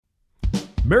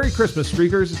Merry Christmas,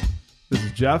 Streakers. This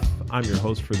is Jeff. I'm your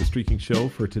host for the Streaking Show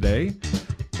for today.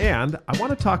 And I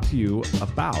want to talk to you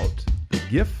about the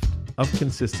gift of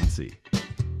consistency.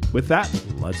 With that,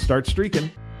 let's start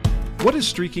streaking. What is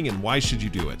streaking and why should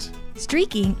you do it?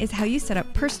 Streaking is how you set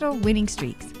up personal winning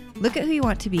streaks. Look at who you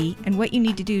want to be and what you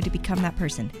need to do to become that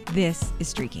person. This is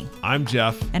streaking. I'm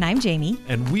Jeff. And I'm Jamie.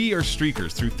 And we are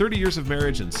streakers. Through 30 years of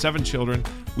marriage and 7 children,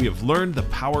 we have learned the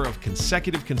power of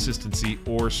consecutive consistency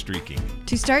or streaking.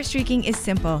 To start streaking is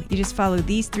simple. You just follow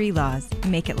these 3 laws.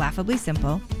 Make it laughably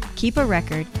simple, keep a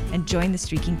record, and join the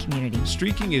streaking community.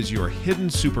 Streaking is your hidden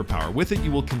superpower. With it,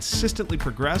 you will consistently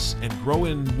progress and grow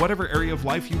in whatever area of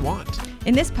life you want.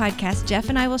 In this podcast, Jeff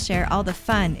and I will share all the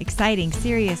fun, exciting,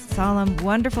 serious, solemn,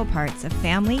 wonderful parts of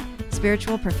family,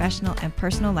 spiritual, professional, and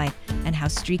personal life, and how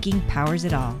streaking powers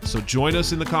it all. So join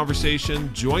us in the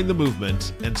conversation, join the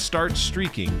movement, and start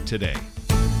streaking today.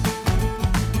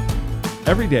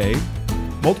 Every day,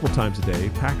 multiple times a day,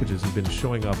 packages have been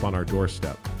showing up on our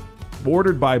doorstep,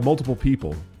 ordered by multiple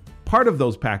people. Part of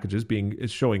those packages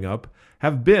showing up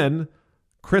have been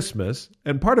Christmas,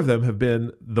 and part of them have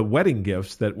been the wedding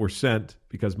gifts that were sent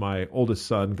because my oldest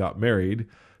son got married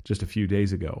just a few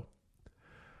days ago.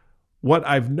 What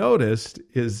I've noticed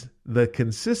is the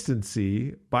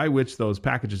consistency by which those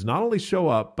packages not only show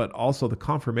up, but also the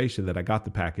confirmation that I got the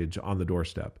package on the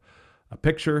doorstep. A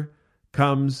picture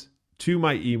comes to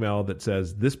my email that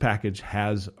says, this package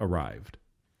has arrived.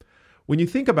 When you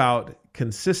think about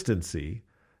consistency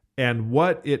and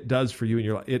what it does for you in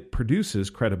your life, it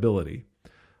produces credibility.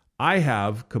 I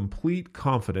have complete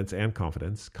confidence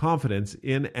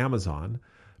in Amazon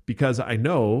because I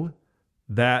know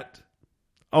that,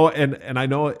 and I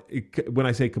know when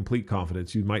I say complete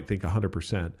confidence, you might think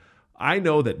 100%. I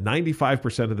know that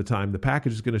 95% of the time the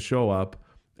package is going to show up,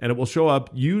 and it will show up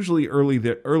usually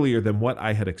earlier than what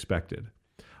I had expected.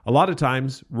 A lot of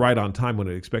times right on time when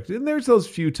I expected. And there's those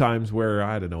few times where,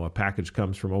 I don't know, a package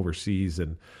comes from overseas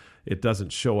and it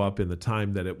doesn't show up in the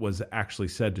time that it was actually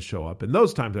said to show up. And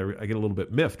those times I get a little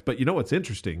bit miffed. But you know what's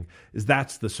interesting is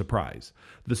that's the surprise.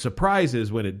 The surprise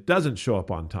is when it doesn't show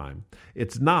up on time.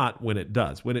 It's not when it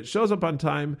does. When it shows up on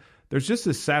time, there's just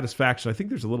this satisfaction. I think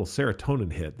there's a little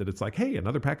serotonin hit that it's like, hey,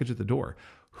 another package at the door.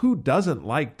 Who doesn't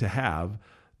like to have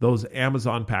those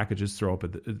Amazon packages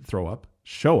show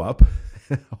up,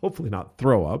 hopefully not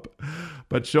throw up,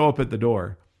 but show up at the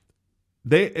door?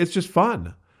 It's just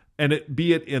fun. And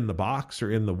be it in the box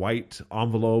or in the white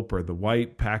envelope or the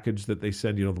white package that they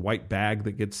send, the white bag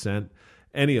that gets sent,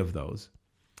 any of those.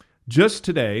 Just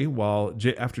today,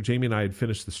 after Jamie and I had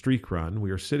finished the streak run,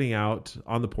 we were sitting out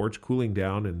on the porch cooling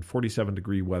down in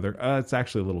 47-degree weather. It's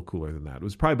actually a little cooler than that. It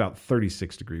was probably about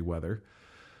 36-degree weather.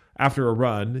 After a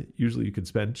run, usually you can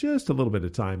spend just a little bit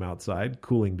of time outside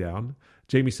cooling down.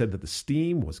 Jamie said that the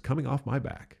steam was coming off my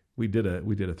back. We did a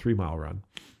 3-mile run.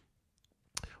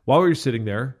 While we were sitting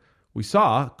there, we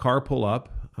saw a car pull up,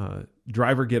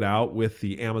 driver get out with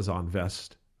the Amazon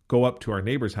vest, go up to our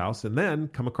neighbor's house, and then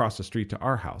come across the street to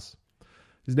our house.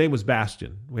 His name was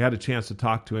Bastian. We had a chance to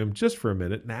talk to him just for a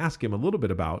minute and ask him a little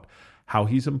bit about how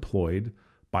he's employed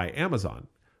by Amazon.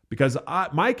 Because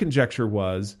my conjecture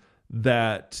was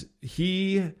that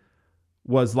he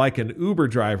was like an Uber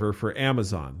driver for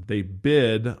Amazon. They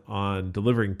bid on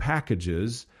delivering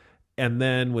packages, and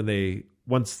then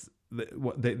once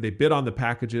they bid on the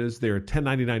packages, they're a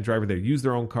 1099 driver. They use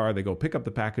their own car. They go pick up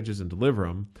the packages and deliver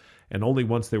them. And only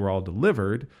once they were all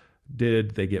delivered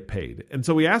did they get paid. And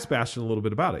so we asked Bastian a little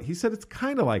bit about it. He said it's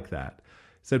kind of like that.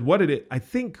 He said, I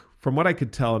think from what I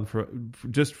could tell and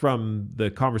just from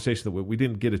the conversation that we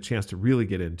didn't get a chance to really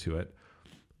get into it.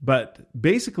 But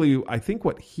basically, I think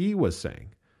what he was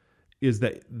saying is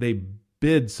that they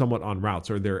bid somewhat on routes,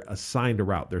 or they're assigned a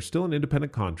route. They're still an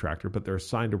independent contractor, but they're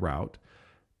assigned a route.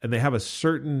 And they have a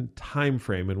certain time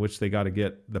frame in which they got to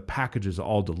get the packages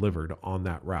all delivered on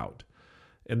that route.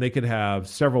 And they could have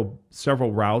several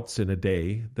routes in a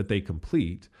day that they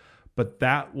complete. But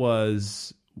that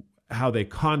was how they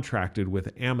contracted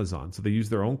with Amazon. So they use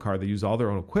their own car. They use all their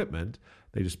own equipment.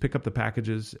 They just pick up the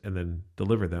packages and then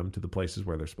deliver them to the places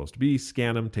where they're supposed to be,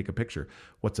 scan them, take a picture.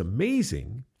 What's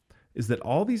amazing is that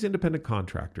all these independent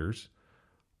contractors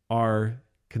are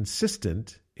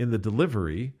consistent in the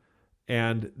delivery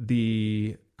and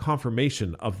the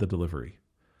confirmation of the delivery.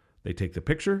 They take the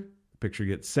picture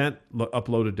gets sent,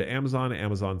 uploaded to Amazon.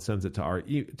 Amazon sends it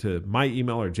to my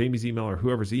email or Jamie's email or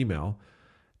whoever's email,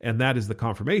 and that is the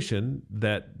confirmation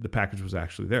that the package was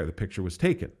actually there. The picture was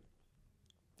taken.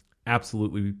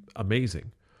 Absolutely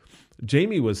amazing.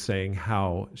 Jamie was saying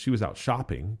how she was out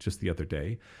shopping just the other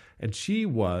day, and she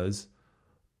was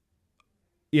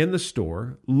in the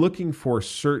store looking for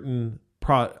certain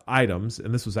items,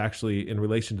 and this was actually in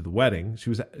relation to the wedding. She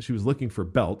was looking for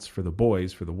belts for the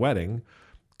boys for the wedding,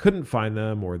 couldn't find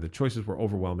them, or the choices were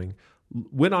overwhelming.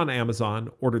 Went on Amazon,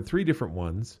 ordered 3 different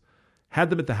ones, had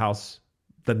them at the house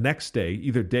the next day,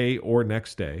 either day or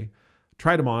next day,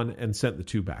 tried them on, and sent the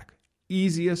 2 back.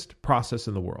 Easiest process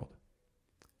in the world.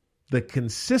 The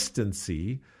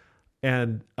consistency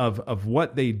and of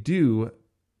what they do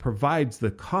provides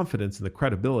the confidence and the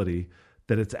credibility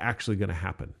that it's actually going to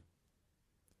happen.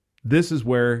 This is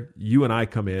where you and I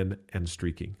come in and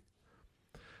streaking.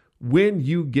 When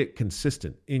you get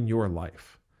consistent in your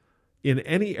life, in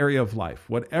any area of life,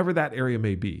 whatever that area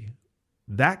may be,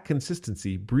 that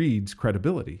consistency breeds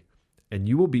credibility, and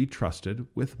you will be trusted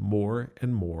with more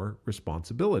and more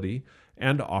responsibility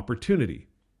and opportunity.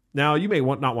 Now, you may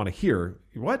not want to hear,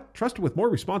 what? Trusted with more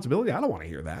responsibility? I don't want to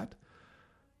hear that.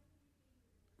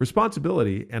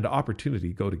 Responsibility and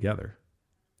opportunity go together.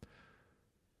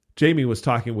 Jamie was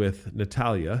talking with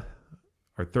Natalia,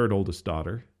 our 3rd oldest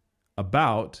daughter,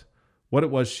 about what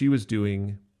it was she was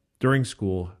doing during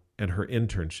school and her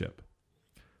internship.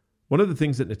 One of the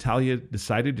things that Natalia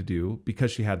decided to do,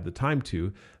 because she had the time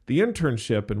to, the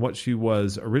internship and what she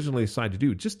was originally assigned to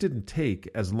do just didn't take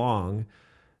as long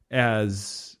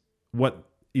as what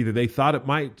either they thought it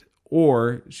might,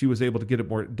 or she was able to get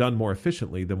it done more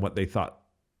efficiently than what they thought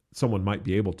someone might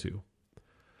be able to.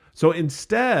 So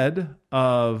instead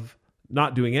of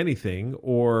not doing anything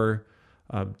or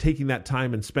taking that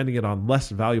time and spending it on less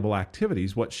valuable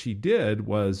activities, what she did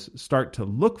was start to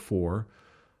look for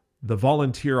the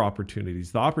volunteer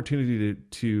opportunities, the opportunity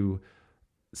to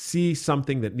see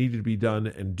something that needed to be done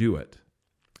and do it.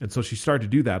 And so she started to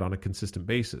do that on a consistent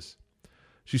basis.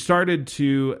 She started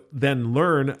to then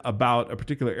learn about a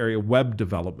particular area, web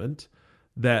development,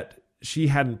 that she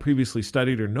hadn't previously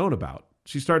studied or known about.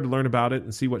 She started to learn about it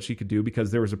and see what she could do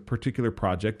because there was a particular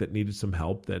project that needed some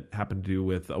help that happened to do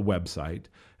with a website.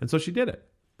 And so she did it.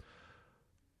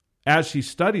 As she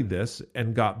studied this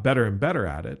and got better and better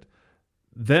at it,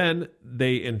 then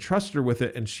they entrusted her with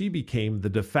it, and she became the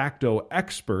de facto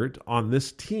expert on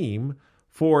this team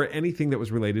for anything that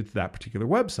was related to that particular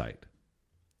website.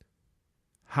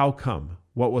 How come?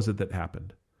 What was it that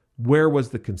happened? Where was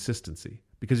the consistency?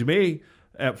 Because you may,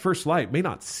 at first light, may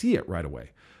not see it right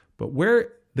away. But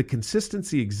where the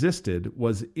consistency existed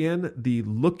was in the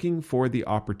looking for the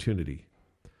opportunity.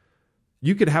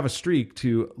 You could have a streak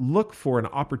to look for an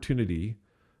opportunity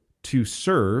to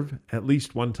serve at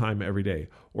least one time every day,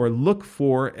 or look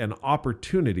for an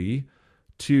opportunity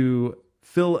to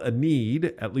fill a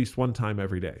need at least one time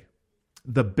every day.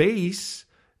 The base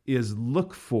is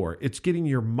look for. It's getting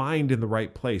your mind in the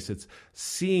right place. It's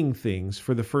seeing things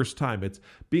for the first time. It's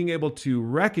being able to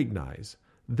recognize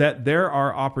that there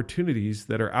are opportunities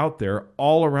that are out there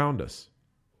all around us.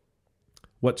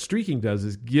 What streaking does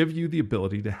is give you the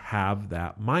ability to have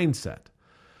that mindset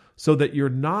so that you're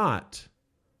not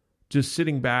just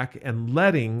sitting back and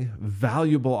letting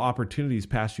valuable opportunities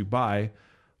pass you by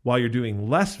while you're doing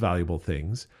less valuable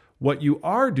things. What you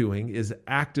are doing is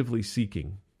actively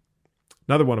seeking.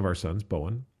 Another one of our sons,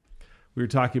 Bowen, we were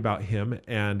talking about him,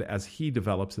 and as he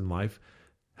develops in life,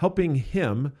 helping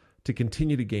him to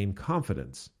continue to gain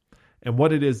confidence and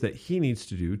what it is that he needs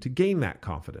to do to gain that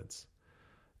confidence.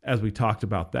 As we talked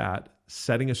about that,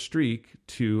 setting a streak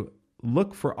to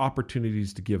look for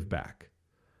opportunities to give back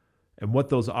and what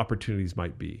those opportunities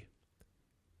might be.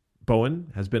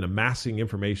 Bowen has been amassing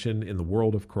information in the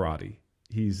world of karate.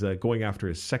 He's going after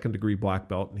his 2nd degree black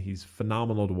belt, and he's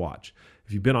phenomenal to watch.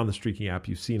 If you've been on the Streaking app,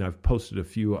 you've seen I've posted a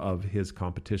few of his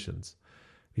competitions.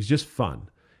 He's just fun.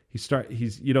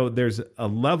 There's a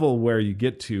level where you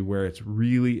get to where it's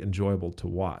really enjoyable to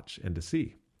watch and to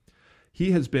see.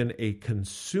 He has been a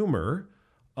consumer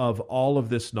of all of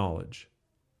this knowledge.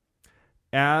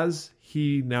 As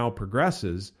he now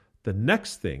progresses, the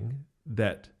next thing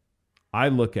that I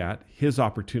look at his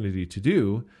opportunity to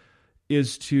do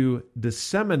is to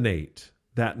disseminate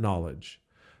that knowledge,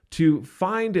 to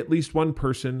find at least one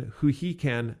person who he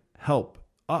can help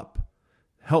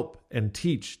and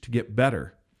teach to get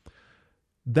better.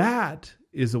 That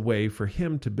is a way for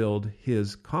him to build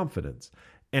his confidence.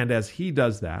 And as he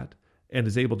does that and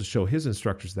is able to show his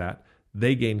instructors that,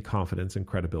 they gain confidence and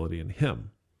credibility in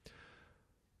him.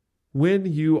 When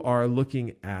you are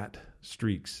looking at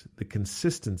streaks, the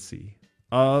consistency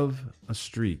of a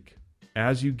streak,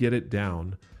 as you get it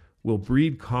down, will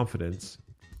breed confidence,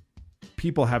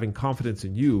 people having confidence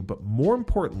in you, but more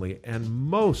importantly, and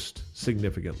most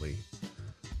significantly,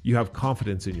 you have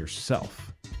confidence in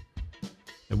yourself.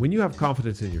 And when you have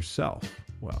confidence in yourself,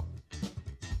 well,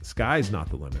 the sky's not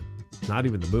the limit, not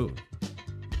even the moon.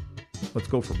 Let's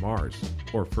go for Mars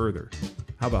or further.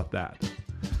 How about that?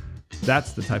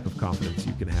 That's the type of confidence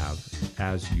you can have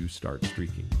as you start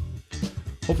streaking.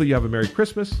 Hopefully you have a Merry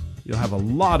Christmas. You'll have a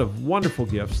lot of wonderful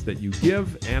gifts that you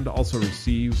give and also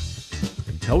receive.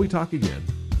 Until we talk again,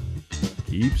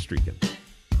 keep streaking.